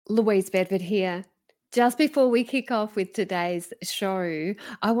Louise Bedford here. Just before we kick off with today's show,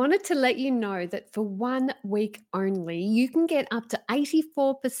 I wanted to let you know that for 1 week only, you can get up to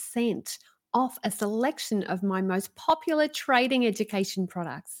 84% off a selection of my most popular trading education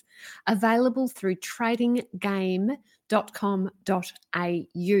products available through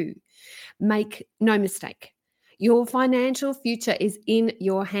tradinggame.com.au. Make no mistake, your financial future is in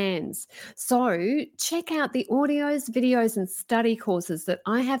your hands. So check out the audios, videos, and study courses that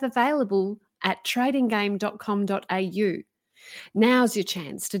I have available at tradinggame.com.au. Now's your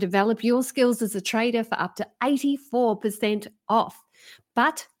chance to develop your skills as a trader for up to 84% off,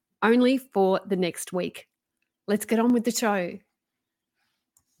 but only for the next week. Let's get on with the show.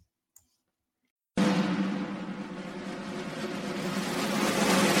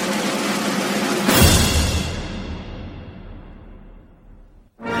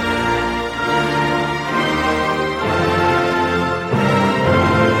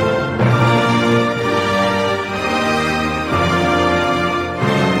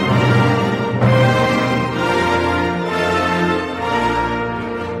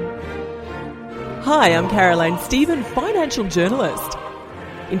 Hi, I'm Caroline Stephen, financial journalist.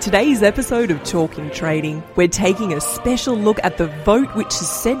 In today's episode of Talking Trading, we're taking a special look at the vote which has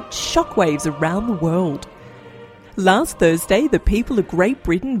sent shockwaves around the world. Last Thursday, the people of Great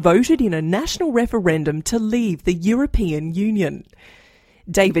Britain voted in a national referendum to leave the European Union.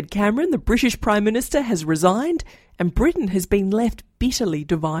 David Cameron, the British Prime Minister, has resigned, and Britain has been left bitterly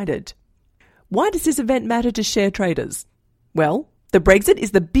divided. Why does this event matter to share traders? Well, the Brexit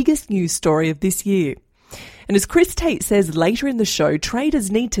is the biggest news story of this year. And as Chris Tate says later in the show,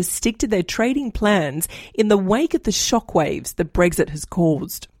 traders need to stick to their trading plans in the wake of the shockwaves that Brexit has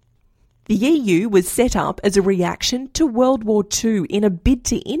caused. The EU was set up as a reaction to World War II in a bid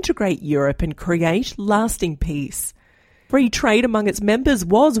to integrate Europe and create lasting peace. Free trade among its members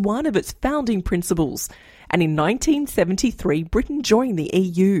was one of its founding principles, and in 1973 Britain joined the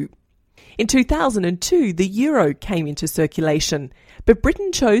EU. In 2002, the euro came into circulation, but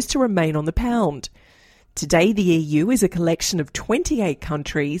Britain chose to remain on the pound. Today, the EU is a collection of 28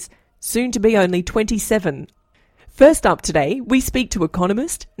 countries, soon to be only 27. First up today, we speak to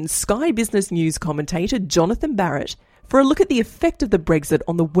economist and Sky Business News commentator Jonathan Barrett for a look at the effect of the Brexit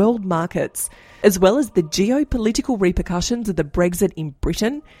on the world markets, as well as the geopolitical repercussions of the Brexit in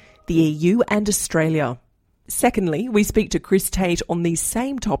Britain, the EU and Australia. Secondly, we speak to Chris Tate on these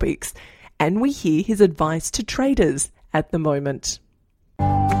same topics, and we hear his advice to traders at the moment.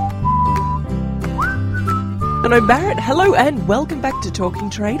 And I'm Barrett. Hello and welcome back to Talking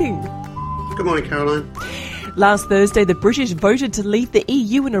Trading. Good morning, Caroline. Last Thursday, the British voted to leave the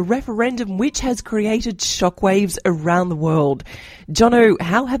EU in a referendum which has created shockwaves around the world. Jono,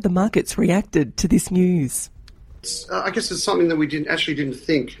 how have the markets reacted to this news? I guess it's something that we didn't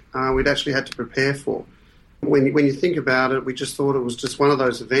think we'd actually had to prepare for. When you think about it, we just thought it was just one of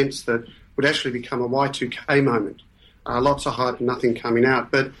those events that would actually become a Y2K moment. Lots of hype and nothing coming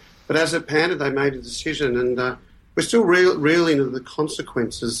out. But as it panned, they made a decision, and we're still reeling into the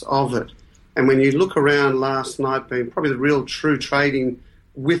consequences of it. And when you look around last night, being probably the real true trading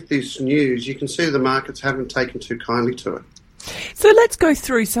with this news, you can see the markets haven't taken too kindly to it. So let's go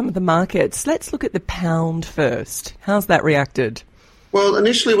through some of the markets. Let's look at the pound first. How's that reacted? Well,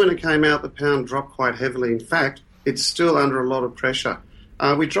 initially when it came out, the pound dropped quite heavily. In fact, it's still under a lot of pressure.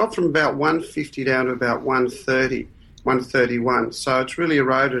 We dropped from about 150 down to about 130, 131. So it's really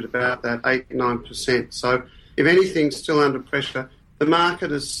eroded about that 8-9%. So if anything, still under pressure. The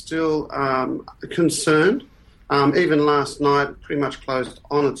market is still concerned. Even last night, pretty much closed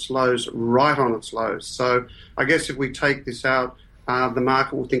on its lows, right on its lows. So I guess if we take this out, the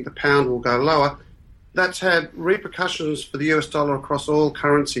market will think the pound will go lower. That's had repercussions for the US dollar across all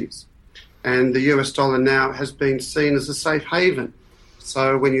currencies. And the US dollar now has been seen as a safe haven.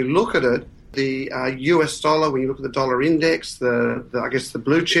 So when you look at it, the US dollar, when you look at the dollar index, the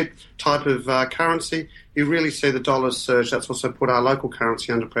blue chip type of currency, you really see the dollar surge. That's also put our local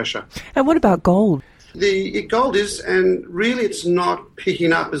currency under pressure. And what about gold? The gold is, and really it's not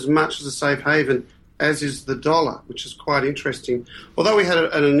picking up as much as a safe haven as is the dollar, which is quite interesting. Although we had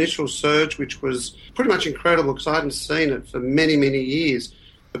an initial surge, which was pretty much incredible because I hadn't seen it for many, many years,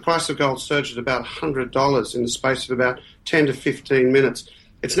 the price of gold surged at about $100 in the space of about 10 to 15 minutes.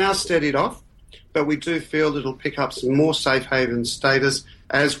 It's now steadied off, but we do feel that it'll pick up some more safe haven status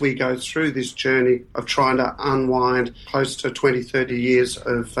as we go through this journey of trying to unwind close to 20, 30 years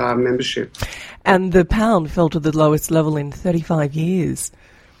of membership. And the pound fell to the lowest level in 35 years.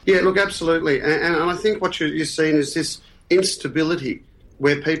 Yeah, look, absolutely. And I think what you're seeing is this instability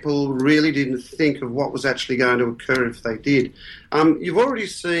where people really didn't think of what was actually going to occur if they did. You've already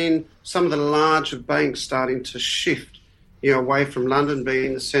seen some of the larger banks starting to shift, away from London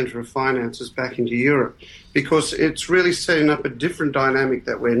being the centre of finances back into Europe, because it's really setting up a different dynamic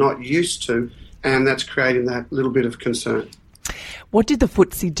that we're not used to, and that's creating that little bit of concern. What did the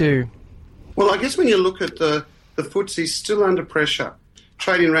FTSE do? Well, I guess when you look at the FTSE, still under pressure,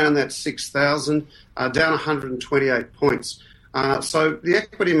 trading around that 6,000, down 128 points. So the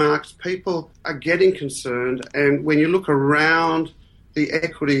equity markets, people are getting concerned, and when you look around the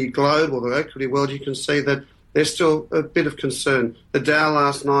equity globe or the equity world, you can see that there's still a bit of concern. The Dow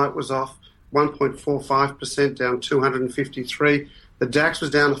last night was off 1.45%, down 253. The DAX was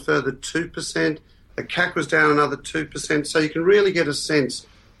down a further 2%. The CAC was down another 2%. So you can really get a sense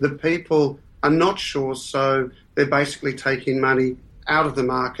that people are not sure, so they're basically taking money out of the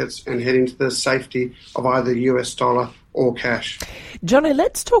markets and heading to the safety of either the US dollar or cash. Johnny,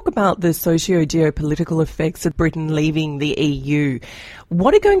 let's talk about the socio-geopolitical effects of Britain leaving the EU.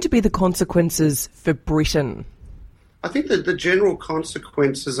 What are going to be the consequences for Britain? I think that the general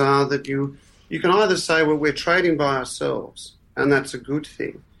consequences are that you can either say, well, we're trading by ourselves, and that's a good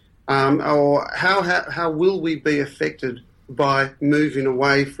thing, or how will we be affected by moving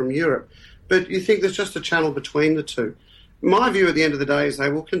away from Europe? But you think there's just a channel between the two. My view at the end of the day is they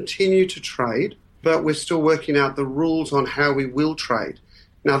will continue to trade, but we're still working out the rules on how we will trade.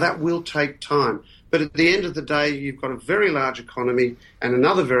 Now, that will take time. But at the end of the day, you've got a very large economy and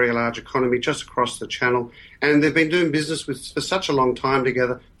another very large economy just across the channel. And they've been doing business for such a long time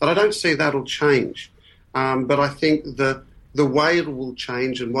together that I don't see that'll change. But I think the way it will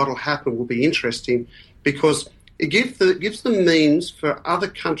change and what will happen will be interesting, because it gives the means for other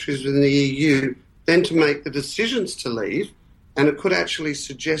countries within the EU then to make the decisions to leave, and it could actually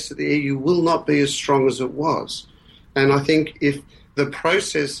suggest that the EU will not be as strong as it was. And I think if the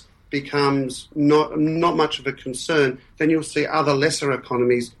process becomes not much of a concern, then you'll see other lesser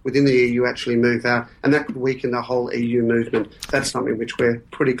economies within the EU actually move out, and that could weaken the whole EU movement. That's something which we're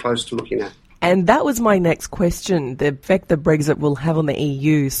pretty close to looking at. And that was my next question, the effect that Brexit will have on the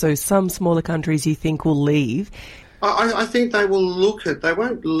EU. So some smaller countries you think will leave? I think they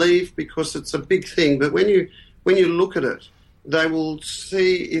won't leave because it's a big thing, but when you look at it, they will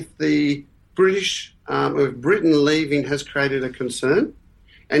see if the British, if Britain leaving has created a concern.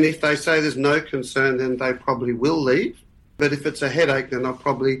 And if they say there's no concern, then they probably will leave. But if it's a headache, then they'll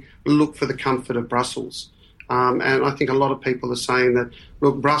probably look for the comfort of Brussels. And I think a lot of people are saying that,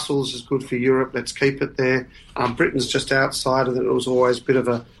 look, Brussels is good for Europe, let's keep it there. Britain's just outside of it. It was always a bit of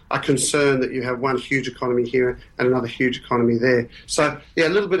a concern that you have one huge economy here and another huge economy there. So, yeah, a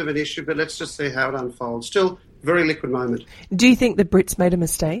little bit of an issue, but let's just see how it unfolds. Still, very liquid moment. Do you think the Brits made a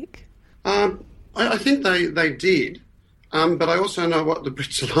mistake? I think they did. But I also know what the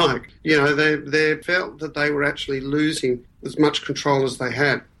Brits are like. They felt that they were actually losing as much control as they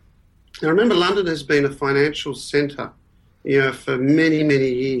had. Now, remember, London has been a financial centre, for many, many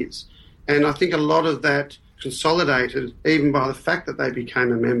years. And I think a lot of that consolidated even by the fact that they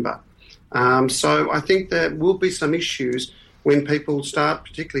became a member. So I think there will be some issues when people start,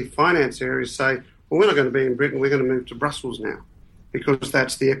 particularly finance areas, say, well, we're not going to be in Britain, we're going to move to Brussels now, because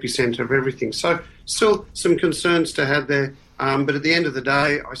that's the epicentre of everything. So still some concerns to have there. But at the end of the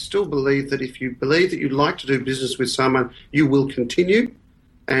day, I still believe that if you believe that you'd like to do business with someone, you will continue.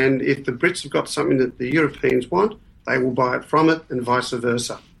 And if the Brits have got something that the Europeans want, they will buy it from it, and vice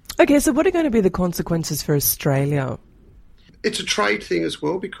versa. Okay, so what are going to be the consequences for Australia? It's a trade thing as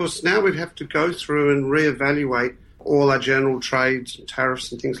well, because now we have to go through and reevaluate all our general trades and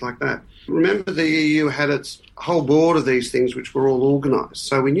tariffs and things like that. Remember, the EU had its whole board of these things which were all organised,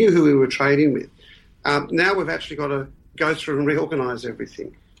 so we knew who we were trading with. Now we've actually got to go through and reorganise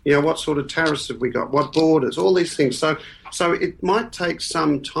everything. What sort of tariffs have we got? What borders? All these things. So it might take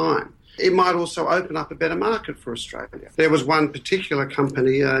some time. It might also open up a better market for Australia. There was one particular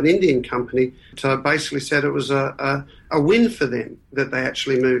company, an Indian company, that basically said it was a win for them that they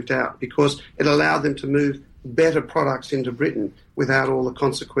actually moved out, because it allowed them to move better products into Britain without all the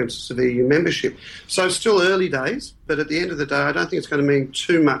consequences of EU membership. So still early days, but at the end of the day, I don't think it's going to mean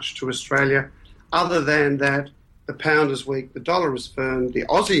too much to Australia, other than that the pound is weak, the dollar is firm, the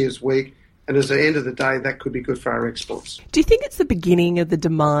Aussie is weak, and at the end of the day, that could be good for our exports. Do you think it's the beginning of the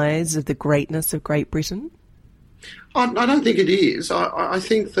demise of the greatness of Great Britain? I don't think it is. I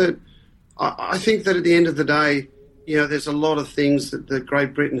think that at the end of the day, there's a lot of things that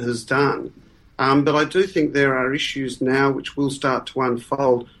Great Britain has done. But I do think there are issues now which will start to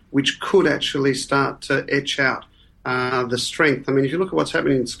unfold, which could actually start to etch out the strength. I mean, if you look at what's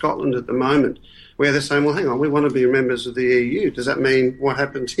happening in Scotland at the moment, where they're saying, well, hang on, we want to be members of the EU. Does that mean what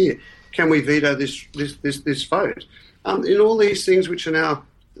happens here? Can we veto this vote? In all these things which are now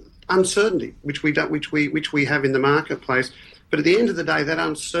uncertainty, which we have in the marketplace. But at the end of the day, that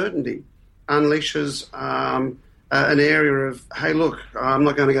uncertainty unleashes an area of, hey, look, I'm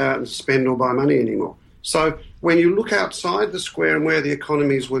not going to go out and spend or buy money anymore. So when you look outside the square and where the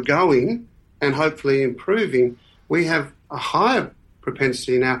economies were going and hopefully improving, we have a higher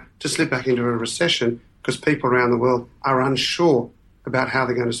propensity now to slip back into a recession because people around the world are unsure about how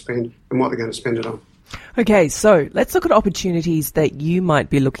they're going to spend and what they're going to spend it on. Okay, so let's look at opportunities that you might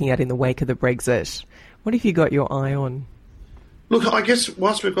be looking at in the wake of the Brexit. What have you got your eye on? Look, I guess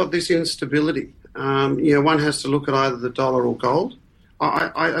whilst we've got this instability, one has to look at either the dollar or gold.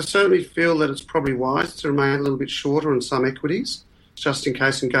 I certainly feel that it's probably wise to remain a little bit shorter on some equities, just in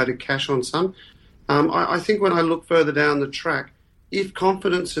case, and go to cash on some. I think when I look further down the track, if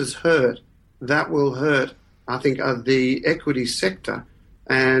confidence is hurt, that will hurt, I think, the equity sector.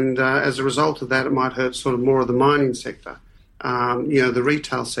 And as a result of that, it might hurt sort of more of the mining sector, the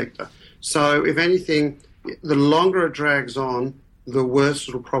retail sector. So if anything, the longer it drags on, the worse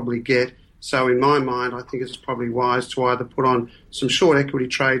it'll probably get. So in my mind, I think it's probably wise to either put on some short equity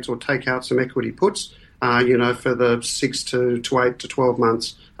trades or take out some equity puts, for the 6 to 8 to 12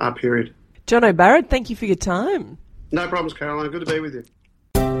 months period. John O'Barrett, thank you for your time. No problems, Caroline. Good to be with you.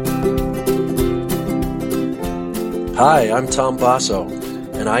 Hi, I'm Tom Basso,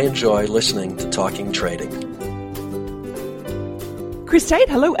 and I enjoy listening to Talking Trading. Chris Tate,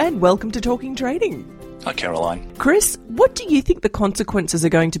 hello and welcome to Talking Trading. Hi, Caroline. Chris, what do you think the consequences are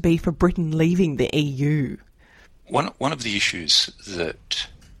going to be for Britain leaving the EU? One of the issues that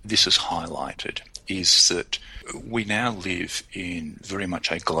this has highlighted is that we now live in very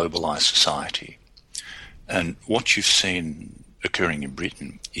much a globalised society. And what you've seen occurring in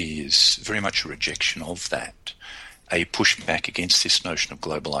Britain is very much a rejection of that, a pushback against this notion of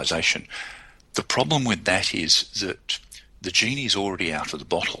globalisation. The problem with that is that the genie's already out of the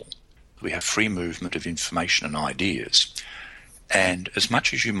bottle. We have free movement of information and ideas. And as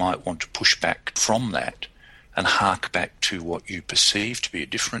much as you might want to push back from that and hark back to what you perceive to be a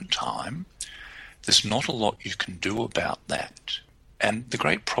different time, there's not a lot you can do about that. And the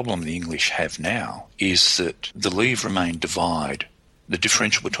great problem the English have now is that the Leave Remain divide, the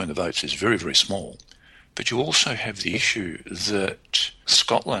differential between the votes is very, very small. But you also have the issue that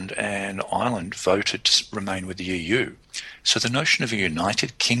Scotland and Ireland voted to remain with the EU. So the notion of a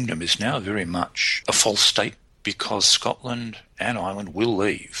united kingdom is now very much a false state because Scotland and Ireland will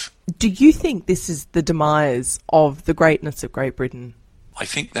leave. Do you think this is the demise of the greatness of Great Britain? I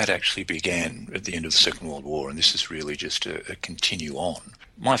think that actually began at the end of the Second World War, and this is really just a continue on.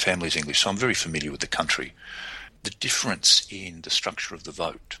 My family's English, so I'm very familiar with the country. The difference in the structure of the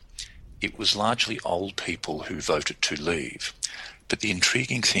vote, it was largely old people who voted to leave. But the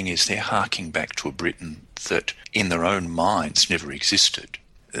intriguing thing is they're harking back to a Britain that in their own minds never existed.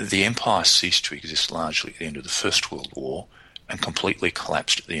 The empire ceased to exist largely at the end of the First World War and completely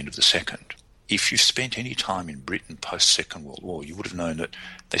collapsed at the end of the Second. If you spent any time in Britain post-Second World War, you would have known that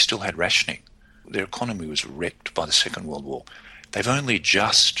they still had rationing. Their economy was wrecked by the Second World War. They've only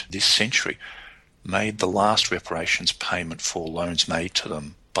just this century made the last reparations payment for loans made to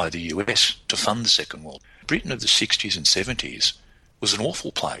them by the US to fund the Second World War. Britain of the 60s and 70s was an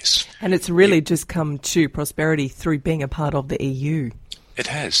awful place. And it's really just come to prosperity through being a part of the EU. It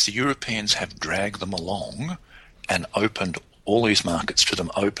has. The Europeans have dragged them along and opened all these markets to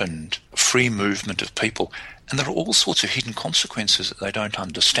them, opened free movement of people. And there are all sorts of hidden consequences that they don't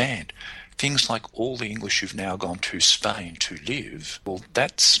understand. Things like all the English who've now gone to Spain to live, well,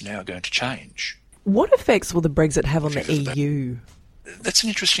 that's now going to change. What effects will the Brexit have on the EU? That's an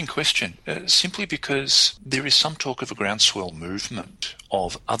interesting question, simply because there is some talk of a groundswell movement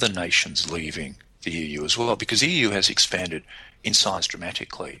of other nations leaving the EU as well, because the EU has expanded in size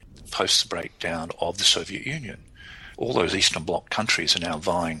dramatically post the breakdown of the Soviet Union. All those Eastern Bloc countries are now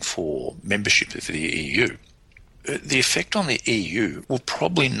vying for membership of the EU. The effect on the EU will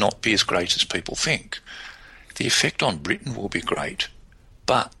probably not be as great as people think. The effect on Britain will be great,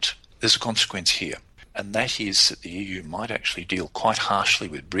 but there's a consequence here, and that is that the EU might actually deal quite harshly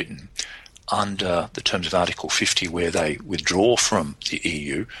with Britain under the terms of Article 50, where they withdraw from the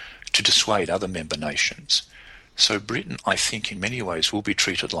EU to dissuade other member nations. So Britain, I think, in many ways will be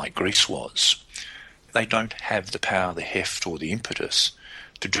treated like Greece was. They don't have the power, the heft, or the impetus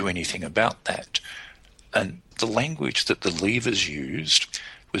to do anything about that. And the language that the Leavers used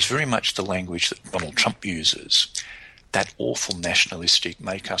was very much the language that Donald Trump uses. That awful nationalistic,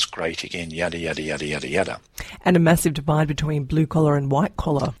 make us great again, yada, yada, yada, yada, yada. And a massive divide between blue collar and white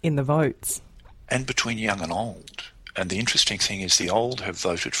collar in the votes. and between young and old. And the interesting thing is the old have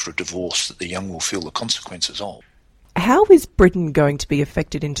voted for a divorce that the young will feel the consequences of. How is Britain going to be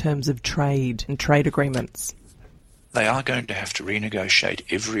affected in terms of trade and trade agreements? They are going to have to renegotiate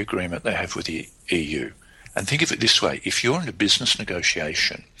every agreement they have with the EU. And think of it this way, if you're in a business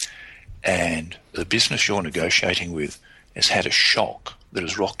negotiation and the business you're negotiating with has had a shock that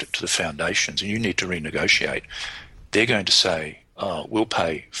has rocked it to the foundations and you need to renegotiate, they're going to say, oh, we'll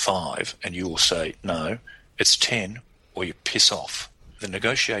pay 5, and you will say, no, it's 10, or you piss off. The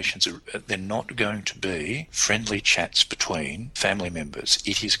negotiations, they're not going to be friendly chats between family members.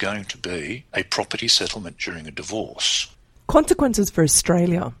 It is going to be a property settlement during a divorce. Consequences for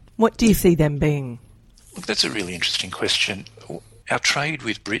Australia, what do you see them being? Look, that's a really interesting question. Our trade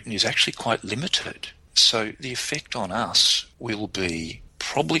with Britain is actually quite limited. So the effect on us will be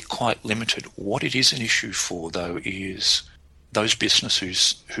probably quite limited. What it is an issue for, though, is those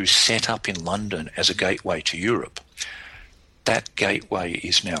businesses who set up in London as a gateway to Europe. That gateway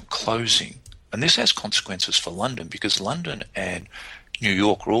is now closing. And this has consequences for London because London and New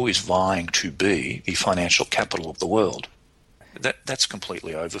York are always vying to be the financial capital of the world. That's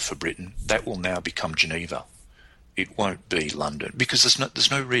completely over for Britain. That will now become Geneva. It won't be London because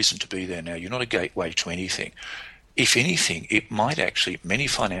there's no reason to be there now. You're not a gateway to anything. If anything, it might actually, many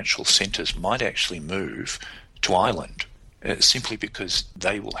financial centres might actually move to Ireland simply because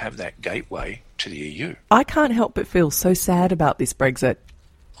they will have that gateway to the EU. I can't help but feel so sad about this Brexit.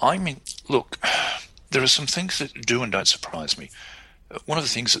 I mean, look, there are some things that do and don't surprise me. One of the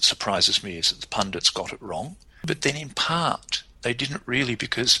things that surprises me is that the pundits got it wrong, but then in part they didn't really,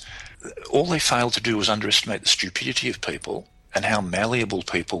 because all they failed to do was underestimate the stupidity of people and how malleable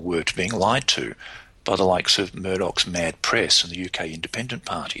people were to being lied to by the likes of Murdoch's Mad Press and the UK Independent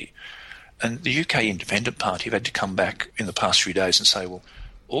Party. And the UK Independent Party have had to come back in the past few days and say, well,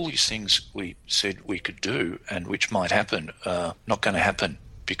 all these things we said we could do and which might happen are not going to happen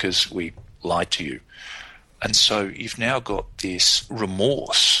because we lied to you. And so you've now got this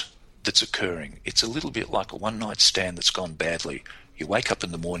remorse that's occurring. It's a little bit like a one-night stand that's gone badly. You wake up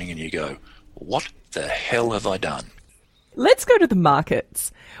in the morning and you go, what the hell have I done? Let's go to the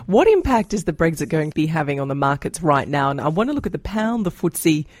markets. What impact is the Brexit going to be having on the markets right now? And I want to look at the pound, the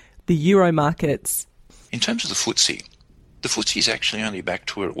FTSE, the euro markets. In terms of the FTSE is actually only back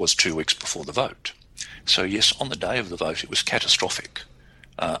to where it was 2 weeks before the vote. So yes, on the day of the vote, it was catastrophic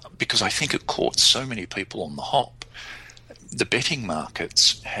because I think it caught so many people on the hop. The betting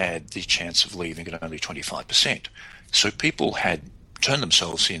markets had the chance of leaving at only 25%. So people had turned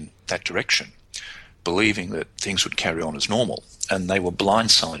themselves in that direction, believing that things would carry on as normal, and they were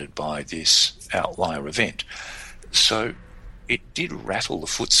blindsided by this outlier event. So it did rattle the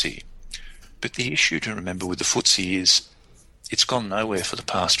FTSE. But the issue to remember with the FTSE is it's gone nowhere for the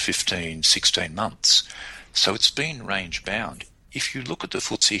past 15, 16 months. So it's been range bound. If you look at the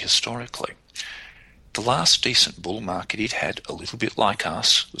FTSE historically, the last decent bull market it had, a little bit like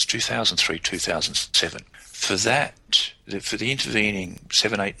us, was 2003, 2007. For the intervening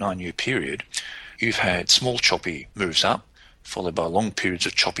 7, 8, 9 year period, you've had small choppy moves up, followed by long periods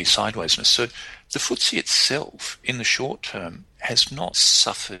of choppy sidewaysness. So the FTSE itself, in the short term, has not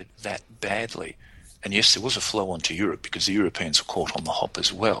suffered that badly. And yes, there was a flow onto Europe because the Europeans were caught on the hop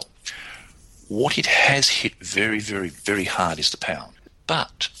as well. What it has hit very, very, very hard is the pound.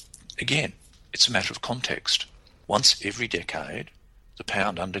 But, again, it's a matter of context. Once every decade, the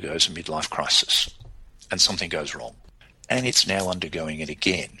pound undergoes a midlife crisis and something goes wrong. And it's now undergoing it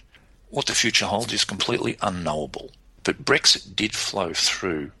again. What the future holds is completely unknowable. But Brexit did flow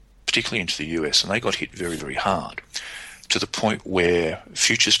through, particularly into the US, and they got hit very, very hard, to the point where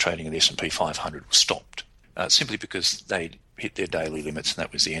futures trading in the S&P 500 was stopped, simply because they'd hit their daily limits and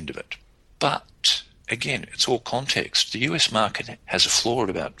that was the end of it. But, again, it's all context. The US market has a floor at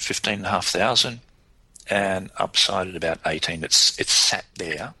about 15,500 and upside at about 18. It's sat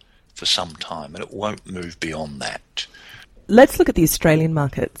there for some time and it won't move beyond that. Let's look at the Australian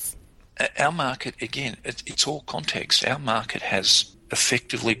markets. Our market, again, it's all context. Our market has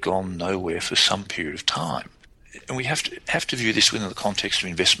effectively gone nowhere for some period of time. And we have to view this within the context of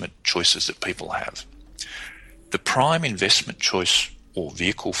investment choices that people have. The prime investment choice or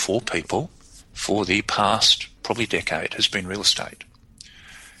vehicle for people for the past probably decade has been real estate.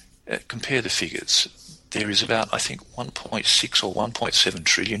 Compare the figures. There is about, I think, 1.6 or 1.7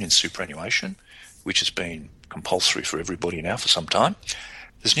 trillion in superannuation, which has been compulsory for everybody now for some time.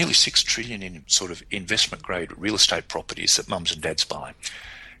 There's nearly 6 trillion in sort of investment-grade real estate properties that mums and dads buy.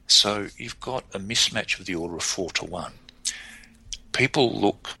 So you've got a mismatch of the order of 4 to 1. People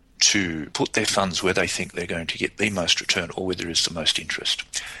look to put their funds where they think they're going to get the most return or where there is the most interest.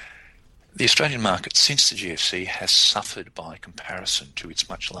 The Australian market since the GFC has suffered by comparison to its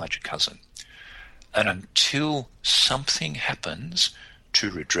much larger cousin. And until something happens to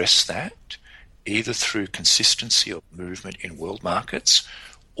redress that, either through consistency of movement in world markets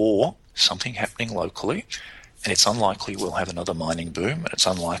or something happening locally, and it's unlikely we'll have another mining boom, and it's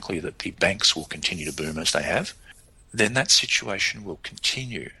unlikely that the banks will continue to boom as they have, then that situation will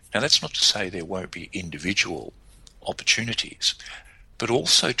continue. Now, that's not to say there won't be individual opportunities, but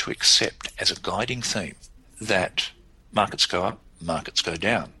also to accept as a guiding theme that markets go up, markets go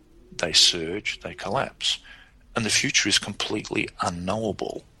down. They surge, they collapse. And the future is completely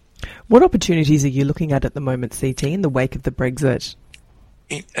unknowable. What opportunities are you looking at the moment, CT, in the wake of the Brexit?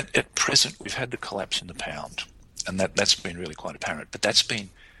 At present, we've had the collapse in the pound, and that's been really quite apparent. But that's been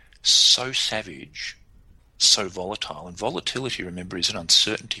so savage, so volatile. And volatility, remember, is an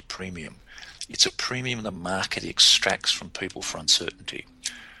uncertainty premium. It's a premium the market extracts from people for uncertainty.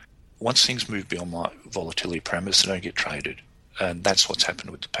 Once things move beyond my volatility parameters, they don't get traded. And that's what's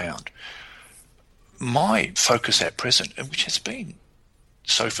happened with the pound. My focus at present, and which has been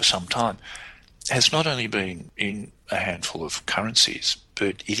so for some time, has not only been in a handful of currencies,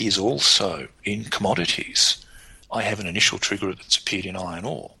 but it is also in commodities. I have an initial trigger that's appeared in iron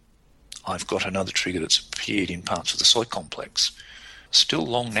ore. I've got another trigger that's appeared in parts of the soy complex. Still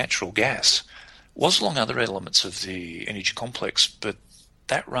long natural gas. Was long other elements of the energy complex, but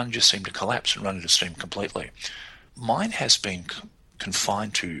that run just seemed to collapse and run into steam completely. Mine has been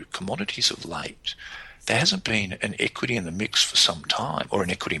confined to commodities of late. There hasn't been an equity in the mix for some time, or an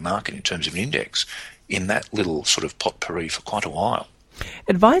equity market in terms of an index, in that little sort of potpourri for quite a while.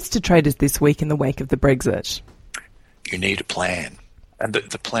 Advice to traders this week in the wake of the Brexit. You need a plan. And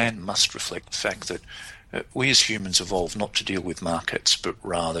the plan must reflect the fact that we as humans evolved not to deal with markets, but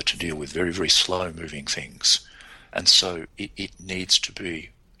rather to deal with very, very slow-moving things. And so it needs to be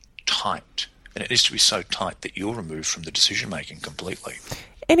tight. And it needs to be so tight that you're removed from the decision-making completely.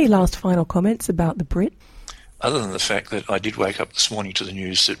 Any last final comments about the Brit? Other than the fact that I did wake up this morning to the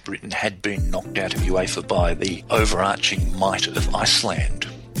news that Britain had been knocked out of UEFA by the overarching might of Iceland.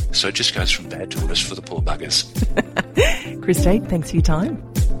 So it just goes from bad to worse for the poor buggers. Chris Drake, thanks for your time.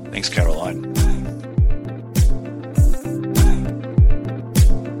 Thanks, Caroline.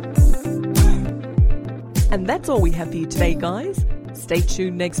 And that's all we have for you today, guys. Stay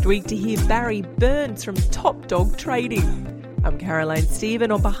tuned next week to hear Barry Burns from Top Dog Trading. I'm Caroline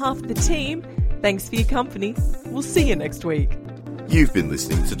Stephen on behalf of the team. Thanks for your company. We'll see you next week. You've been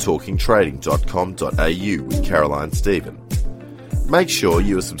listening to talkingtrading.com.au with Caroline Stephen. Make sure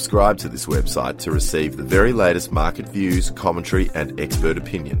you are subscribed to this website to receive the very latest market views, commentary and expert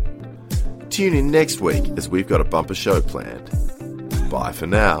opinion. Tune in next week as we've got a bumper show planned. Bye for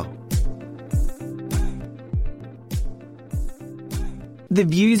now. The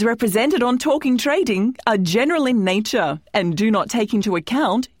views represented on Talking Trading are general in nature and do not take into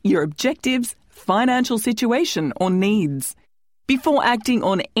account your objectives, financial situation or needs. Before acting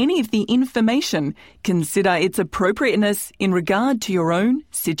on any of the information, consider its appropriateness in regard to your own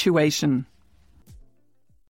situation.